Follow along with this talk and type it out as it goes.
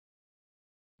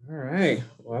All right.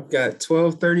 Well, I've got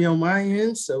 12:30 on my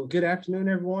end. So good afternoon,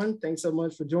 everyone. Thanks so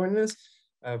much for joining us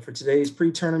for today's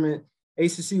pre-tournament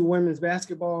ACC Women's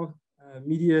Basketball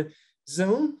Media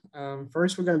Zoom.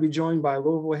 First, we're going to be joined by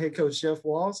Louisville head coach Jeff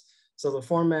Walz. So the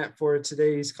format for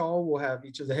today's call, we'll have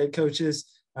each of the head coaches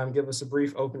give us a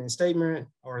brief opening statement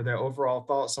or their overall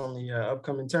thoughts on the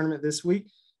upcoming tournament this week.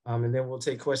 And then we'll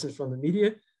take questions from the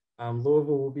media.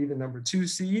 Louisville will be the number 2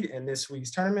 seed in this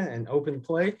week's tournament and open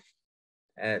play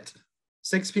at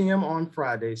 6 p.m. on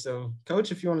Friday. So,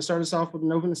 Coach, if you want to start us off with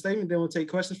an opening statement, then we'll take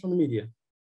questions from the media.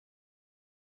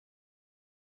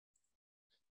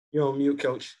 You're on mute,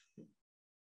 Coach.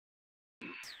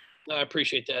 No, I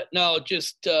appreciate that. No,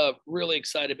 just really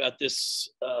excited about this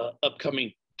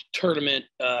upcoming tournament.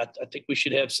 I think we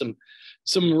should have some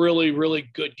really, really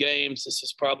good games. This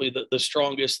is probably the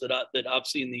strongest that I've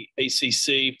seen the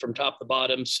ACC from top to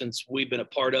bottom since we've been a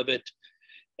part of it.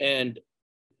 And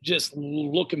just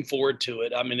looking forward to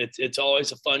it. I mean, it's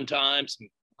always a fun time, some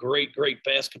great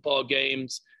basketball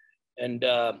games. And,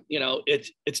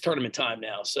 it's tournament time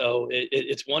now. So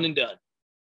it's one and done.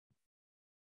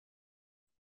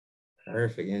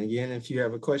 Perfect. And again, if you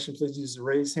have a question, please use the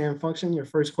raise hand function. Your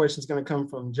first question is going to come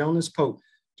from Jonas Pope.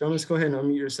 Jonas, go ahead and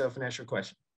unmute yourself and ask your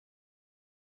question.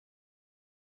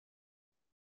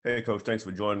 Hey, Coach, thanks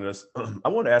for joining us. I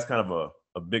want to ask kind of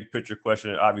a big picture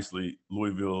question. Obviously,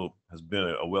 Louisville has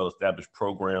been a well-established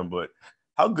program, but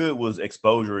how good was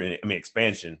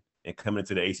expansion and coming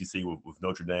into the ACC with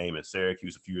Notre Dame and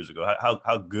Syracuse a few years ago?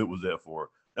 How good was that for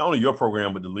not only your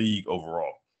program, but the league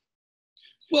overall?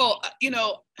 Well,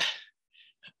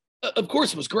 of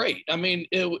course it was great. I mean,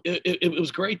 it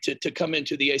was great to come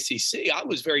into the ACC. I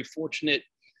was very fortunate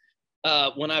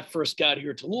when I first got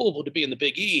here to Louisville to be in the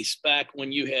Big East back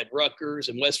when you had Rutgers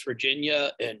and West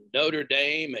Virginia and Notre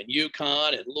Dame and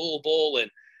UConn and Louisville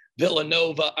and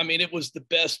Villanova. I mean, it was the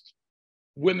best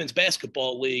women's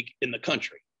basketball league in the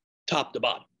country, top to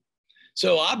bottom.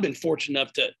 So I've been fortunate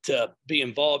enough to be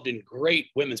involved in great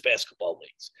women's basketball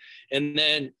leagues. And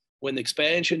then when the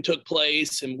expansion took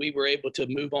place and we were able to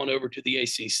move on over to the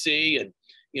ACC and,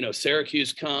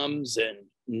 Syracuse comes and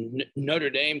Notre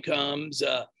Dame comes,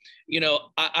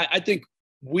 I think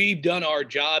we've done our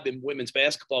job in women's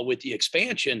basketball with the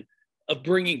expansion of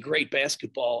bringing great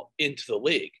basketball into the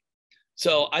league.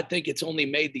 So I think it's only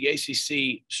made the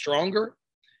ACC stronger.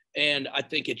 And I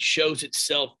think it shows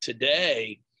itself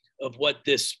today of what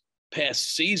this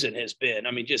past season has been.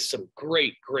 I mean, just some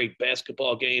great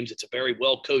basketball games. It's a very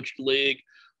well-coached league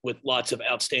with lots of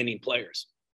outstanding players.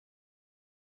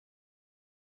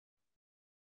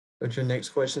 But your next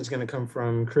question is going to come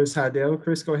from Chris Heidel.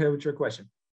 Chris, go ahead with your question.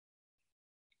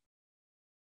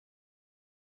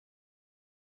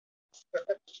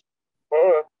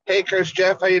 Hey, Chris,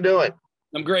 Jeff, how you doing?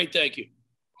 I'm great, thank you.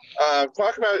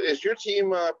 Talk about, is your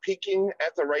team peaking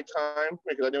at the right time?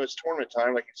 Because I know it's tournament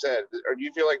time, like you said. Or do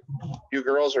you feel like you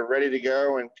girls are ready to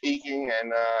go and peaking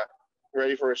and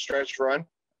ready for a stretch run?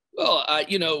 Well,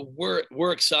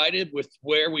 we're excited with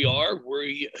where we are.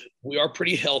 We are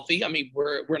pretty healthy. I mean,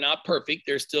 we're not perfect.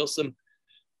 There's still some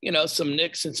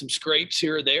nicks and some scrapes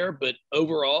here or there, but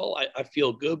overall, I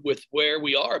feel good with where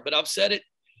we are. But I've said it,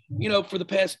 for the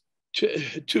past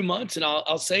 2 months, and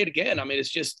I'll say it again. I mean, it's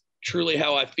just truly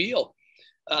how I feel.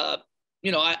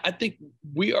 I think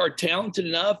we are talented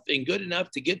enough and good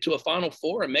enough to get to a Final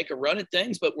Four and make a run at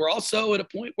things, but we're also at a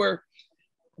point where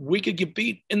we could get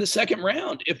beat in the second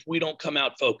round if we don't come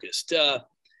out focused.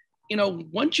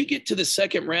 Once you get to the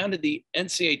second round of the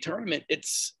NCAA tournament,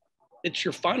 it's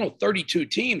your final 32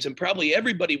 teams, and probably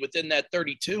everybody within that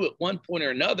 32 at one point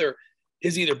or another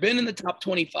has either been in the top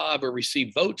 25 or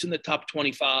received votes in the top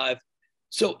 25.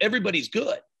 So everybody's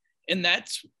good. And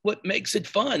that's what makes it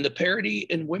fun. The parity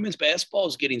in women's basketball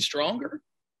is getting stronger.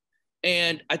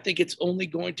 And I think it's only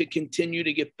going to continue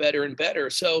to get better and better.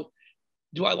 So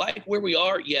do I like where we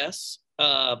are? Yes.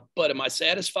 But am I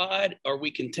satisfied? Are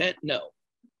we content? No.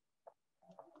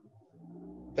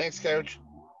 Thanks, Coach.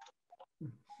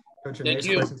 Coach, your next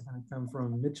question is going to come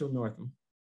from Mitchell Northam.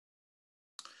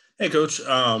 Hey, Coach.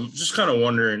 Just kind of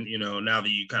wondering, now that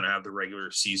you kind of have the regular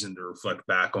season to reflect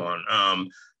back on,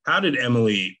 how did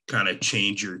Emily kind of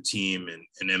change your team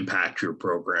and impact your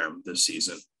program this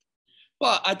season?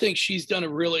 Well, I think she's done a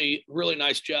really, really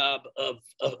nice job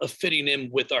of fitting in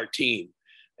with our team.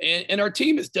 And our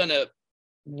team has done a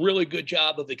really good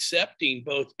job of accepting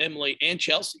both Emily and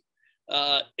Chelsea.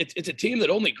 It's a team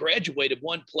that only graduated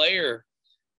one player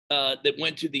that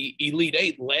went to the Elite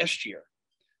Eight last year.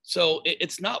 So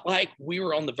it's not like we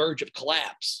were on the verge of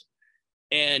collapse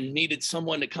and needed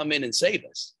someone to come in and save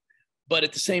us. But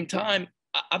at the same time,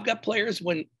 I've got players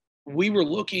when we were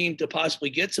looking to possibly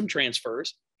get some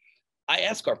transfers, I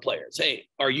asked our players, hey,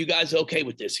 are you guys okay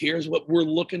with this? Here's what we're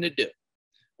looking to do.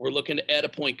 We're looking to add a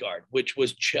point guard, which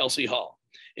was Chelsea Hall.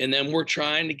 And then we're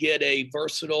trying to get a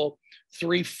versatile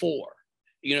 3-4.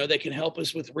 They can help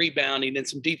us with rebounding and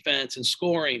some defense and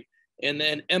scoring. And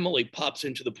then Emily pops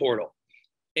into the portal.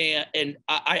 And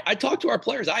I talked to our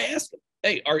players. I asked them,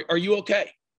 hey, are you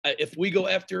okay? If we go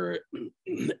after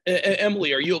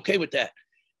Emily, are you okay with that?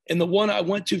 And the one I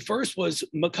went to first was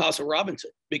Mikasa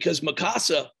Robinson, because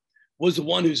Mikasa was the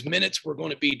one whose minutes were going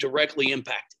to be directly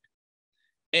impacted.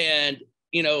 And,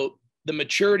 the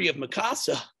maturity of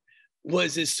Mikasa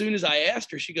was, as soon as I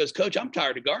asked her, she goes, Coach, I'm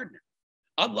tired of guarding her.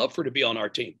 I'd love for her to be on our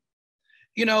team.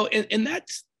 And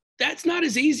that's not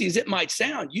as easy as it might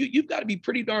sound. You've got to be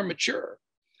pretty darn mature.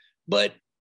 But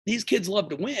these kids love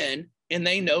to win, and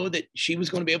they know that she was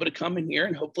going to be able to come in here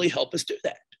and hopefully help us do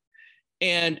that.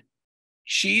 And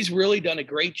she's really done a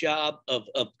great job of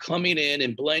coming in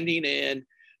and blending in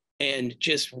and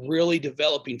just really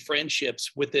developing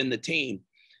friendships within the team.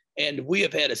 And we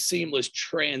have had a seamless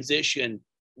transition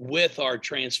with our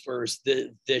transfers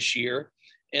this year.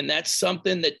 And that's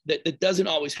something that doesn't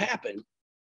always happen,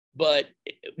 but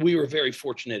we were very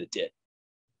fortunate it did.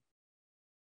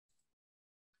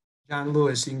 John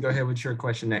Lewis, you can go ahead with your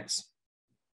question next.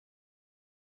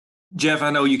 Jeff, I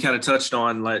know you kind of touched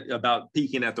on about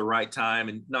peaking at the right time,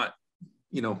 and not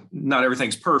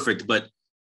everything's perfect, but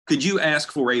could you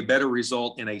ask for a better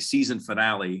result in a season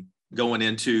finale going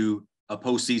into a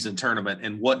postseason tournament?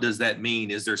 And what does that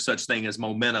mean? Is there such thing as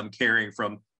momentum carrying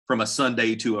from a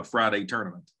Sunday to a Friday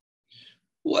tournament?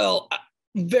 Well,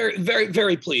 very, very,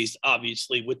 very pleased,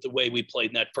 obviously, with the way we played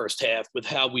in that first half, with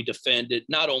how we defended,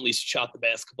 not only shot the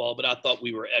basketball, but I thought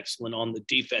we were excellent on the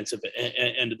defensive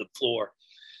end of the floor.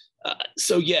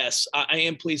 So, yes, I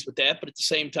am pleased with that. But at the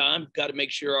same time, got to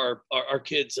make sure our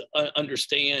kids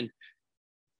understand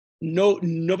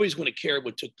nobody's going to care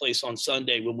what took place on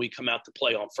Sunday when we come out to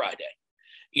play on Friday.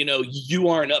 You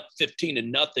aren't up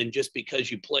 15-0 just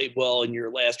because you played well in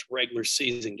your last regular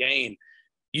season game.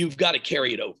 You've got to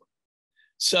carry it over.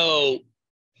 So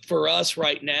for us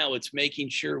right now, it's making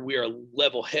sure we are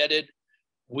level-headed.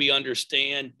 We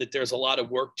understand that there's a lot of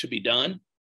work to be done,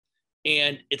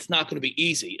 and it's not going to be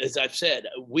easy. As I've said,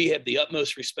 we have the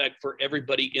utmost respect for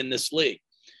everybody in this league.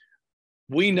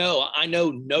 I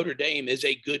know Notre Dame is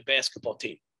a good basketball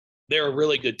team. They're a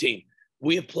really good team.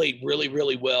 We have played really,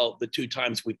 really well the two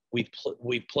times we've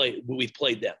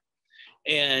played them.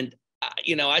 And,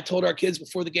 I told our kids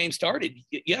before the game started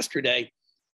yesterday,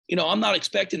 I'm not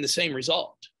expecting the same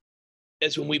result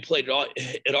as when we played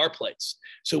at our place.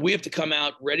 So we have to come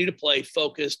out ready to play,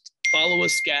 focused, follow a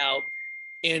scout,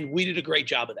 and we did a great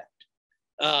job of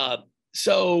that.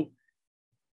 So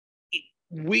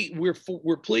we're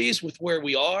pleased with where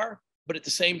we are, but at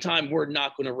the same time, we're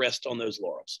not going to rest on those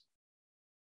laurels.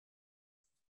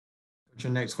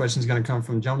 Your next question is going to come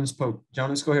from Jonas Pope.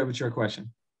 Jonas, go ahead with your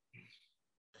question.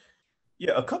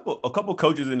 Yeah, a couple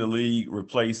coaches in the league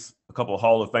replace a couple of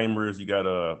Hall of Famers. You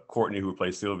got Courtney, who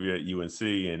replaced Sylvia at UNC,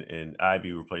 and Ivy,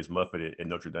 who replaced Muffet at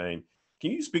Notre Dame.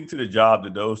 Can you speak to the job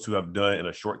that those two have done in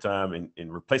a short time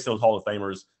and replace those Hall of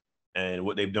Famers and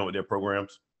what they've done with their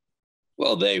programs?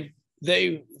 Well, they've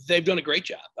done a great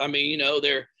job. I mean,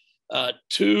 they're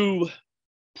two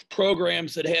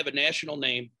programs that have a national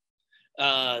name.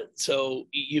 So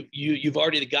you've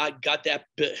already got that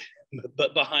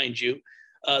behind you.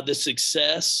 The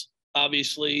success,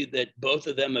 obviously, that both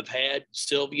of them have had,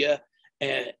 Sylvia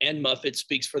and Muffet,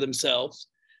 speaks for themselves.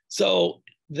 So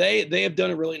they have done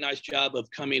a really nice job of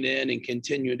coming in and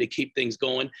continuing to keep things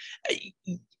going.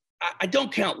 I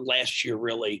don't count last year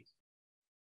really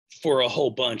for a whole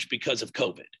bunch because of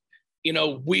COVID.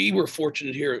 We were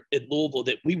fortunate here at Louisville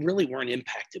that we really weren't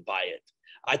impacted by it.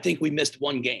 I think we missed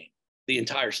one game the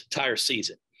entire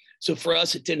season. So for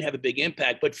us, it didn't have a big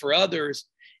impact, but for others,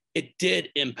 it did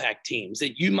impact teams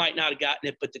that you might not have gotten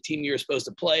it, but the team you were supposed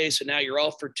to play. So now you're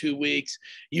off for 2 weeks.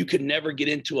 You could never get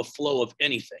into a flow of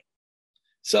anything.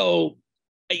 So,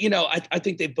 I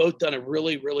think they've both done a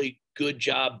really, really good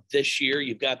job this year.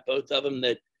 You've got both of them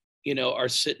that, are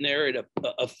sitting there at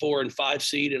a 4 and 5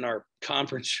 seed in our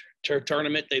conference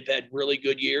tournament. They've had really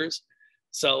good years.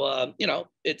 So,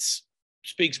 it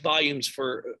speaks volumes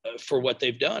for what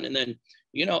they've done. And then,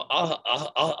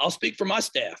 I'll speak for my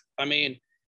staff. I mean,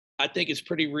 I think it's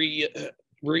pretty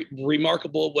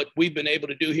remarkable what we've been able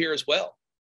to do here as well.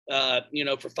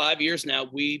 For 5 years now,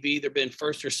 we've either been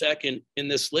first or second in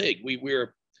this league.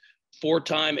 We're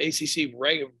 4-time ACC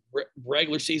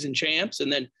regular season champs,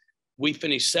 and then we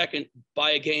finished second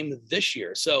by a game this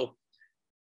year. So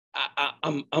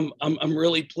I'm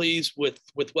really pleased with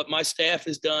what my staff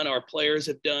has done, our players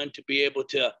have done to be able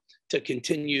to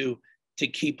continue to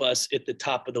keep us at the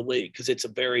top of the league, because it's a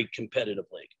very competitive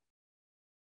league.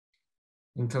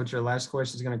 And Coach, your last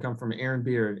question is going to come from Aaron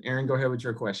Beard. Aaron, go ahead with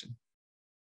your question.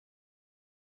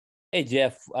 Hey,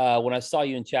 Jeff, when I saw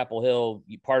you in Chapel Hill,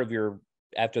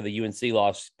 after the UNC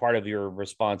loss, part of your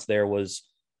response there was,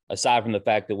 aside from the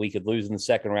fact that we could lose in the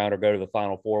second round or go to the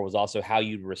Final Four, was also how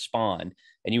you'd respond.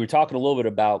 And you were talking a little bit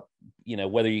about,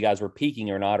 whether you guys were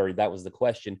peaking or not, or that was the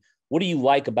question. What do you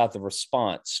like about the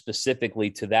response specifically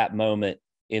to that moment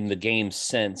in the game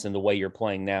sense and the way you're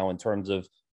playing now in terms of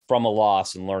from a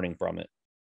loss and learning from it?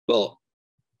 Well,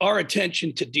 our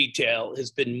attention to detail has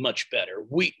been much better.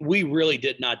 We really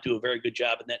did not do a very good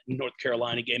job in that North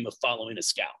Carolina game of following a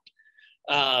scout.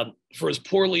 For as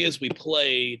poorly as we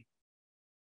played,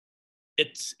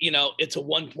 it's a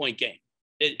 1-point game.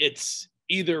 It's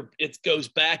either it goes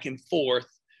back and forth,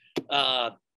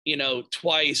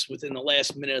 twice within the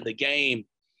last minute of the game.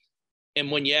 And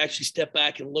when you actually step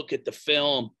back and look at the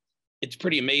film, it's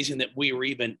pretty amazing that we were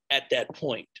even at that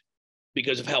point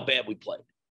because of how bad we played.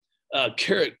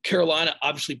 Carolina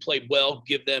obviously played well,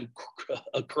 give them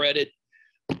a credit,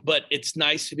 but it's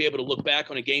nice to be able to look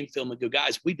back on a game film and go,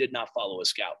 guys, we did not follow a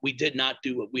scout. We did not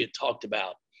do what we had talked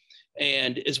about.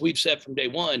 And as we've said from day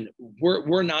one,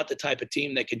 we're not the type of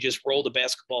team that can just roll the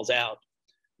basketballs out,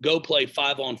 go play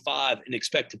 5-on-5 and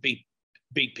expect to beat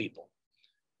people.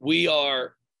 We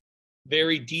are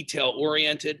very detail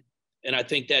oriented. And I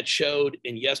think that showed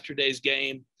in yesterday's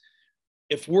game.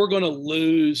 If we're going to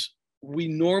lose, we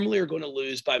normally are going to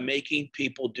lose by making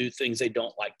people do things they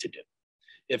don't like to do.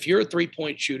 If you're a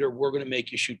 3-point shooter, we're going to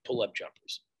make you shoot pull-up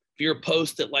jumpers. If you're a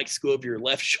post that likes to go over your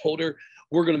left shoulder,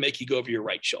 we're going to make you go over your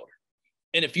right shoulder.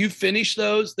 And if you finish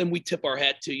those, then we tip our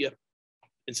hat to you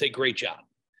and say, great job.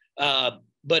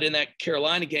 But in that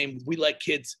Carolina game, we let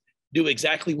kids do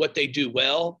exactly what they do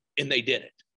well, and they did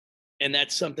it. And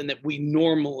that's something that we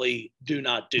normally do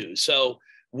not do. So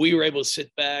we were able to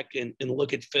sit back and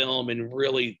look at film and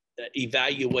really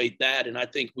evaluate that. And I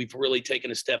think we've really taken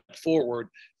a step forward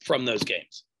from those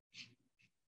games.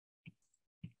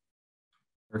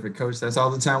 Perfect, Coach. That's all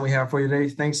the time we have for you today.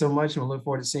 Thanks so much, and we'll look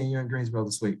forward to seeing you in Greensboro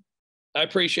this week. I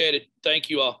appreciate it. Thank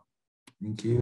you all. Thank you.